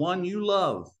 you're the one you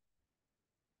love.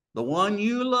 The one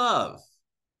you love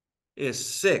is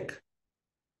sick.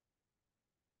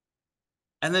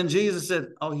 And then Jesus said,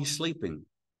 oh, he's sleeping.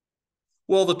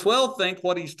 Well, the 12 think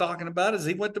what he's talking about is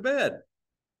he went to bed.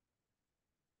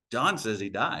 John says he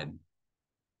died.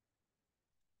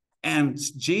 And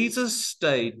Jesus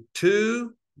stayed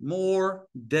 2 more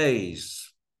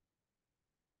days.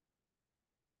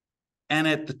 And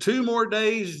at the 2 more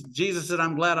days, Jesus said,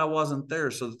 I'm glad I wasn't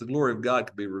there so that the glory of God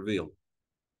could be revealed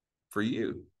for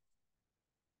you.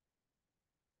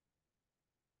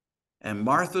 And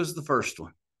Martha's the first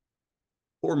one.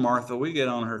 Poor Martha, we get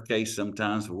on her case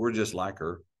sometimes, but we're just like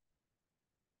her.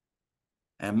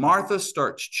 And Martha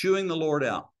starts chewing the Lord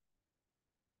out.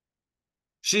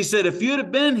 She said, if you'd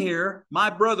have been here, my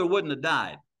brother wouldn't have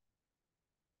died.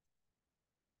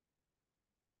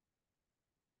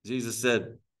 Jesus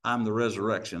said, I'm the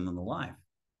resurrection and the life.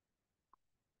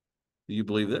 Do you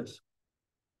believe this?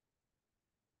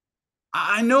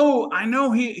 I know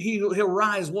he'll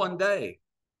rise one day.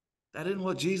 That isn't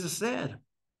what Jesus said.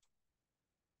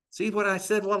 See what I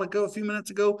said a few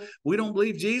minutes ago? We don't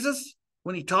believe Jesus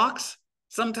when he talks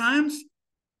sometimes.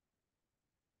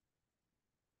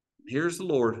 Here's the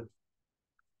Lord,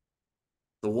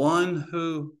 the one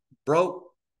who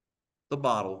broke the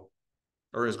bottle,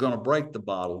 or is going to break the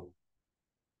bottle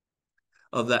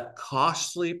of that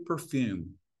costly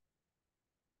perfume.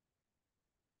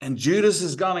 And Judas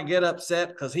is going to get upset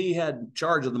because he had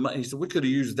charge of the money. He said, we could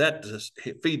have used that to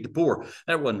feed the poor.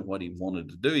 That wasn't what he wanted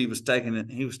to do. He was taking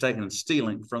and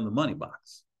stealing from the money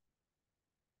box.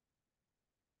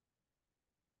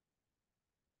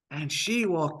 And she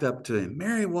walked up to him.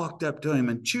 Mary walked up to him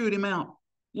and chewed him out.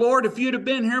 Lord, if you'd have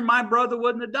been here, my brother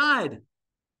wouldn't have died.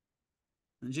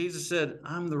 And Jesus said,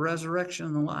 I'm the resurrection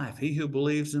and the life. He who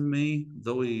believes in me,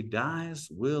 though he dies,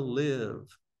 will live.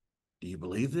 Do you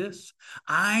believe this?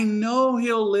 I know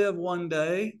he'll live one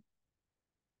day.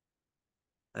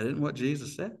 That isn't what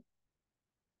Jesus said.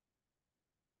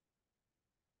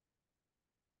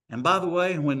 And by the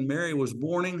way, when Mary was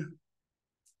mourning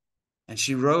and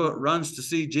she runs to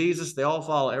see Jesus, they all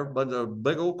follow. Everybody, a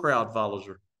big old crowd follows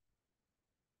her.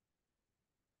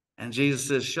 And Jesus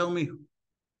says, show me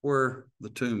where the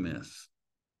tomb is.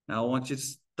 Now I want you to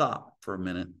stop for a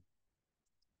minute.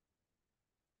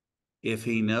 If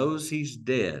he knows he's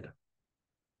dead,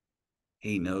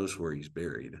 he knows where he's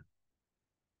buried.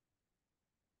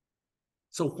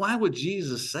 So why would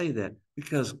Jesus say that?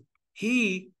 Because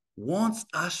he wants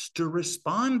us to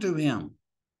respond to him.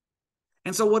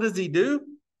 And so what does he do?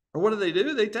 Or what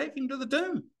do? They take him to the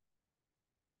tomb.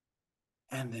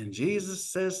 And then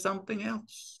Jesus says something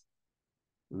else.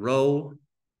 Roll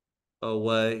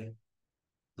away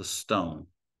the stone.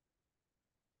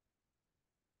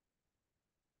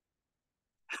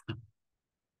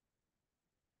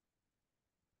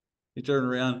 He turned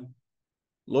around.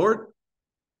 Lord,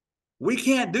 we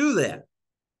can't do that.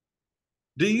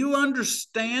 Do you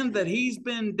understand that he's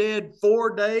been dead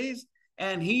 4 days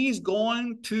and he's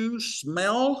going to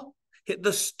smell?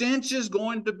 The stench is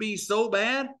going to be so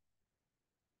bad.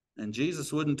 And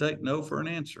Jesus wouldn't take no for an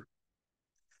answer.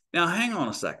 Now, hang on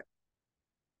a second.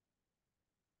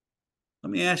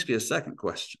 Let me ask you a second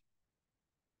question.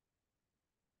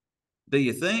 Do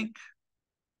you think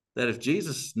that if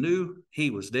Jesus knew he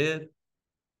was dead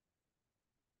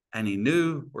and he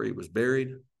knew where he was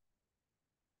buried,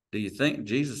 do you think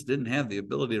Jesus didn't have the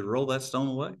ability to roll that stone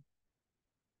away?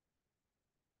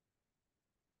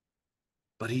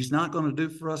 But he's not going to do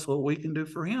for us what we can do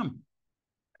for him.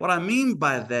 What I mean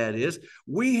by that is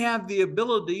we have the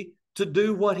ability to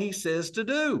do what he says to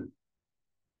do.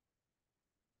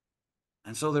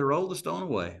 And so they rolled the stone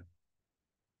away.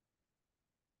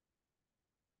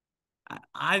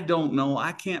 I don't know.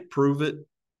 I can't prove it.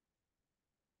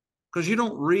 Because you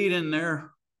don't read in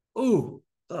there, ooh,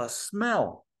 the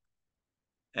smell.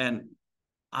 And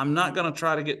I'm not going to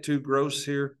try to get too gross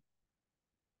here,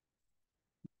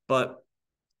 but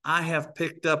I have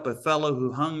picked up a fellow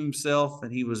who hung himself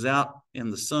and he was out in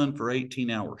the sun for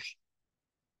 18 hours.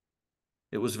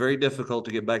 It was very difficult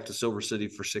to get back to Silver City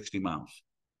for 60 miles.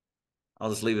 I'll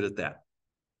just leave it at that.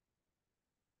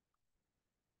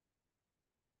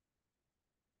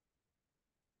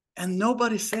 And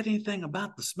nobody said anything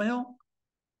about the smell.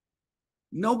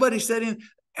 Nobody said anything.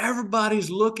 Everybody's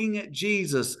looking at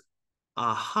Jesus.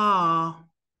 Aha.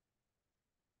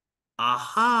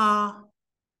 Aha.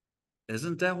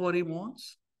 Isn't that what he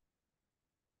wants?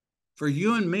 For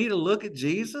you and me to look at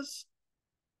Jesus?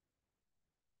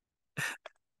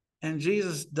 And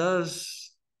Jesus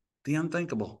does the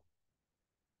unthinkable.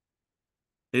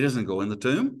 He doesn't go in the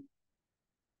tomb.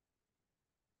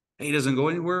 He doesn't go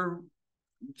anywhere,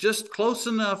 just close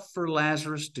enough for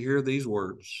Lazarus to hear these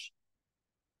words.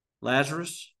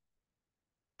 Lazarus,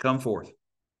 come forth.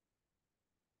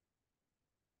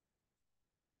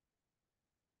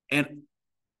 And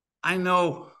I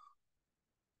know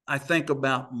I think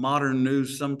about modern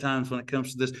news sometimes when it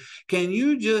comes to this. Can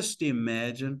you just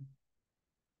imagine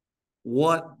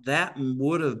what that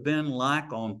would have been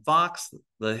like on Fox,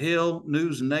 The Hill,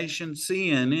 News Nation,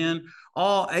 CNN,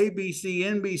 all ABC,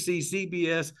 NBC,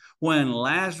 CBS, when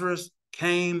Lazarus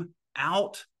came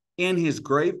out in his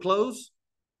grave clothes?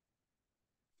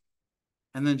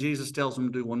 And then Jesus tells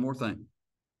him to do one more thing.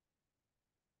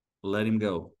 Let him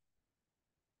go.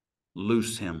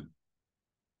 Loose him.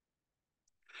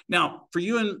 Now, for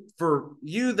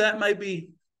you, that may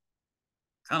be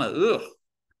kind of ugh.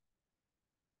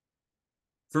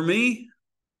 For me,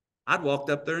 I'd walked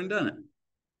up there and done it.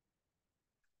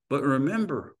 But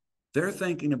remember, they're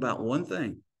thinking about one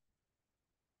thing.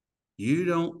 You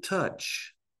don't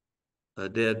touch a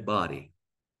dead body.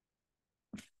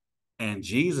 And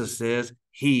Jesus says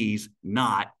he's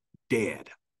not dead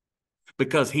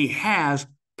because he has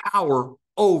power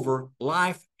over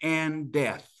life and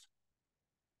death.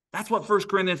 That's what 1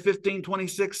 Corinthians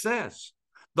 15:26 says.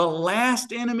 The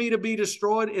last enemy to be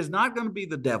destroyed is not going to be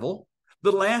the devil.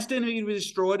 The last enemy to be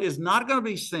destroyed is not going to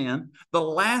be sin. The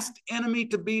last enemy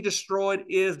to be destroyed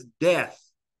is death.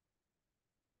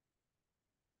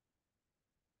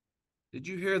 Did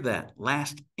you hear that?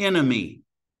 Last enemy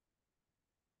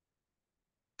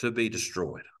to be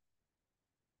destroyed.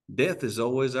 Death is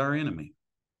always our enemy.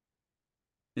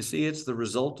 You see, it's the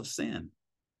result of sin.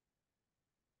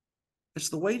 It's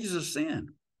the wages of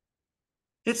sin.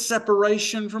 It's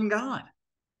separation from God.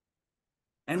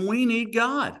 And we need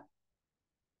God.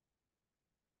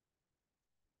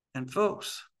 And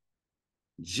folks,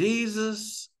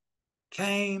 Jesus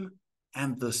came,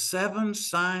 and the 7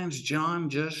 signs John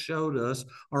just showed us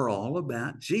are all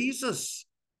about Jesus.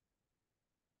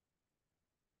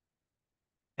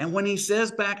 And when he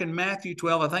says back in Matthew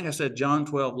 12, I think I said John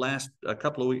 12 a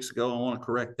couple of weeks ago. I want to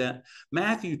correct that.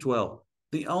 Matthew 12,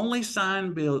 the only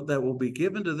sign that will be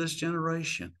given to this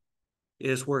generation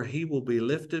is where he will be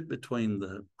lifted between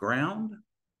the ground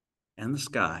and the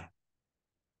sky.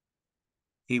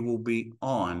 He will be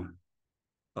on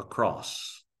a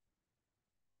cross.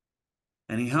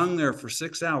 And he hung there for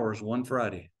 6 hours one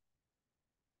Friday.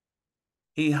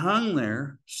 He hung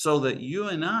there so that you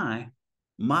and I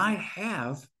might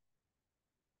have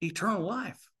eternal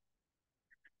life.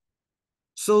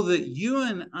 So that you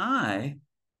and I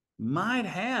might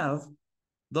have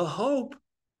the hope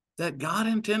that God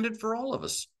intended for all of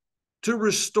us, to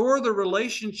restore the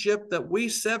relationship that we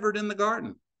severed in the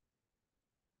garden.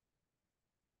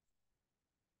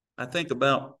 I think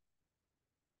about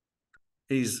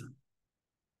this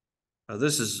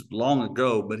is long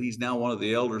ago, but he's now one of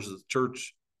the elders of the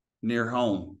church near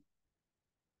home.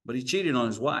 But he cheated on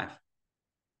his wife.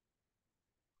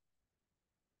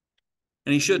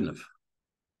 And he shouldn't have.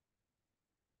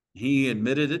 He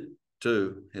admitted it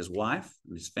to his wife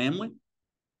and his family,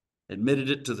 admitted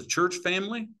it to the church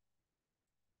family.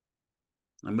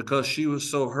 And because she was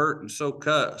so hurt and so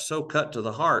cut to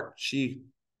the heart, she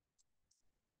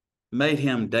made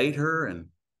him date her and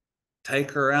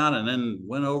take her out and then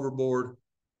went overboard.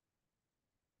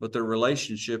 But their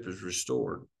relationship is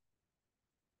restored.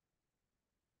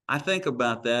 I think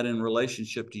about that in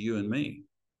relationship to you and me.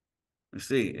 You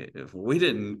see, if we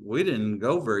didn't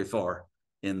go very far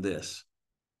in this.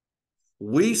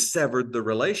 We severed the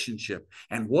relationship.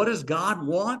 And what does God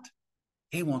want?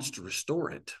 He wants to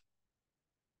restore it.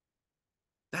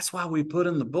 That's why we put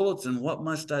in the bulletin, what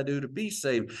must I do to be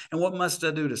saved? And what must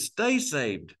I do to stay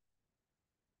saved?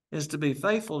 Is to be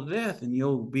faithful to death, and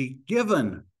you'll be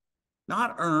given,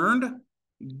 not earned,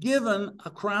 given a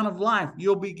crown of life.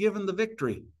 You'll be given the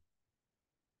victory.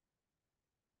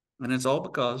 And it's all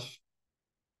because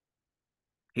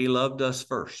he loved us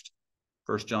first.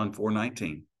 1 John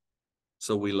 4:19.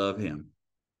 So we love him.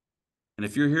 And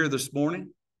if you're here this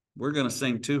morning, we're going to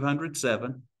sing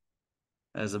 207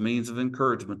 as a means of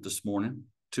encouragement this morning.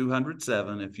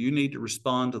 207. If you need to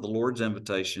respond to the Lord's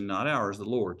invitation, not ours, the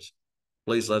Lord's,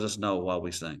 please let us know while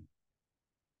we sing.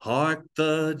 Hark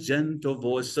the gentle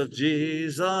voice of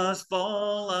Jesus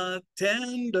falleth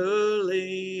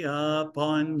tenderly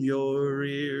upon your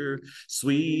ear.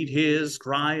 Sweet his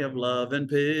cry of love and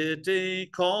pity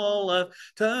calleth,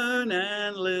 turn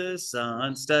and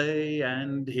listen, stay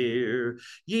and hear.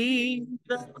 Ye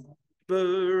that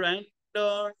labor and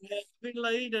are heavy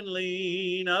laden,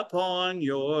 lean upon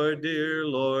your dear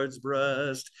Lord's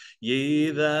breast.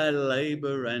 Ye that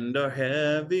labor and are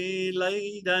heavy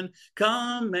laden,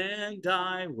 come and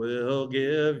I will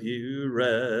give you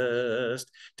rest.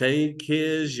 Take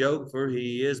his yoke, for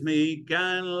he is meek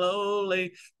and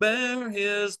lowly. Bear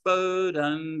his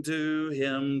burden, to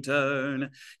him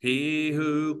turn. He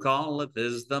who calleth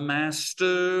is the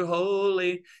Master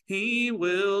holy. He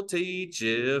will teach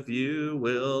if you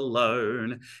will learn.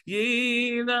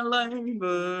 Ye that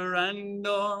labor and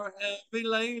are heavy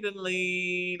laden,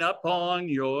 lean upon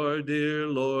your dear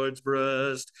Lord's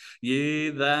breast. Ye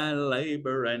that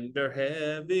labor and are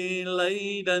heavy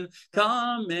laden,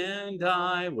 come and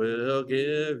I will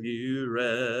give you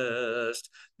rest.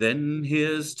 Then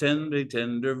his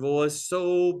tender voice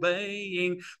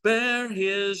obeying, bear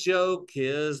his yoke,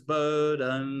 his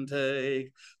burden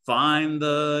take. Find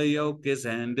the yoke his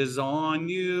hand is on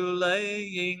you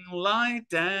laying,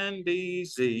 light and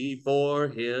easy for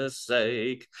his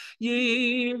sake.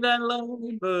 Ye that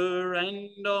labor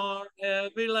and are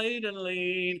heavy laden,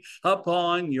 lean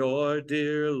upon your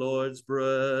dear Lord's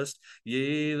breast.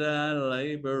 Ye that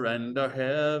labor and are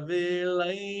heavy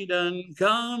laden,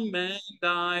 come and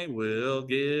I will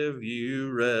give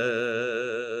you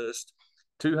rest.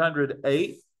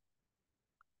 208.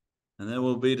 And then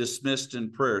we'll be dismissed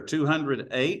in prayer.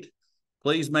 208.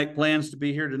 Please make plans to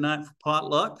be here tonight for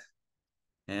potluck.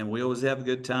 And we always have a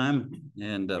good time.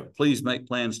 And please make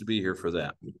plans to be here for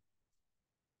that.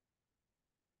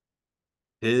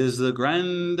 'Tis the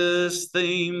grandest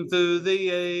theme through the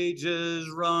ages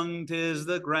rung, 'tis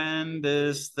the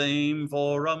grandest theme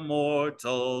for a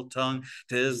mortal tongue,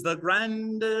 'tis the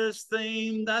grandest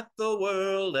theme that the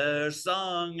world e'er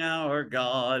sung. Our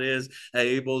God is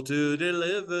able to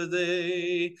deliver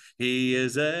thee, he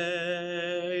is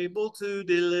able to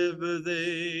deliver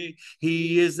thee,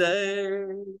 he is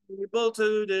able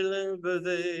to deliver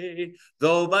thee.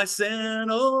 Though by sin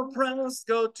oppressed,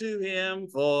 go to him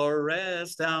for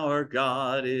rest. Our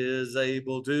God is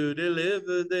able to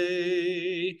deliver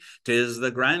thee. 'Tis the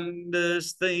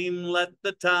grandest theme, let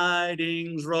the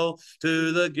tidings roll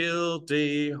to the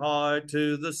guilty heart,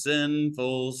 to the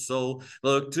sinful soul.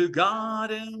 Look to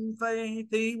God in faith,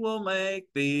 he will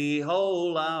make thee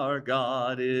whole. Our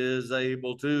God is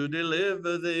able to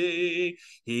deliver thee.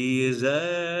 He is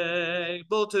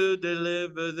able to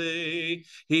deliver thee.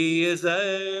 He is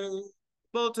able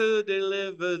to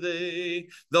deliver thee.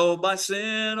 Though by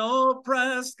sin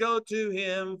oppressed, go to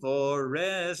him for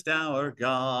rest. Our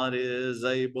God is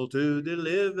able to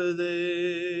deliver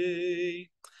thee.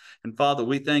 And Father,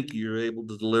 we thank you, you're able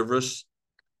to deliver us.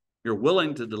 You're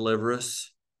willing to deliver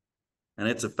us. And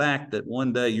it's a fact that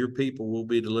one day your people will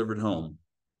be delivered home.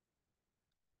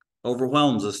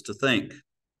 Overwhelms us to think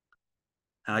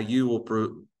how you will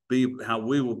how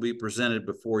we will be presented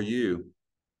before you,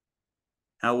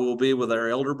 how we will be with our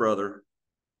elder brother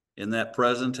in that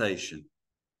presentation,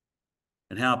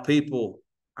 and how people,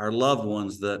 our loved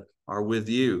ones that are with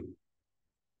you,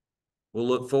 will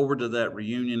look forward to that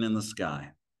reunion in the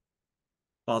sky.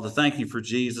 Father, thank you for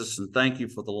Jesus, and thank you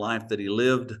for the life that he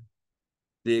lived,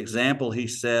 the example he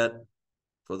set,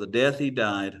 for the death he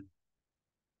died,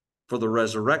 for the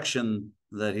resurrection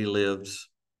that he lives,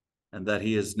 and that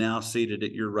he is now seated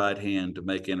at your right hand to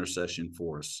make intercession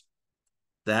for us.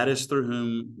 That is through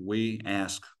whom we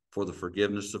ask for the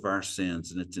forgiveness of our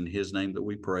sins, and it's in his name that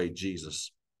we pray,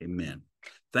 Jesus. Amen.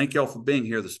 Thank y'all for being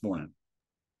here this morning.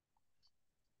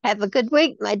 Have a good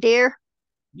week, my dear.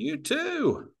 You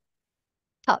too.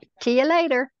 Talk to you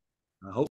later. I hope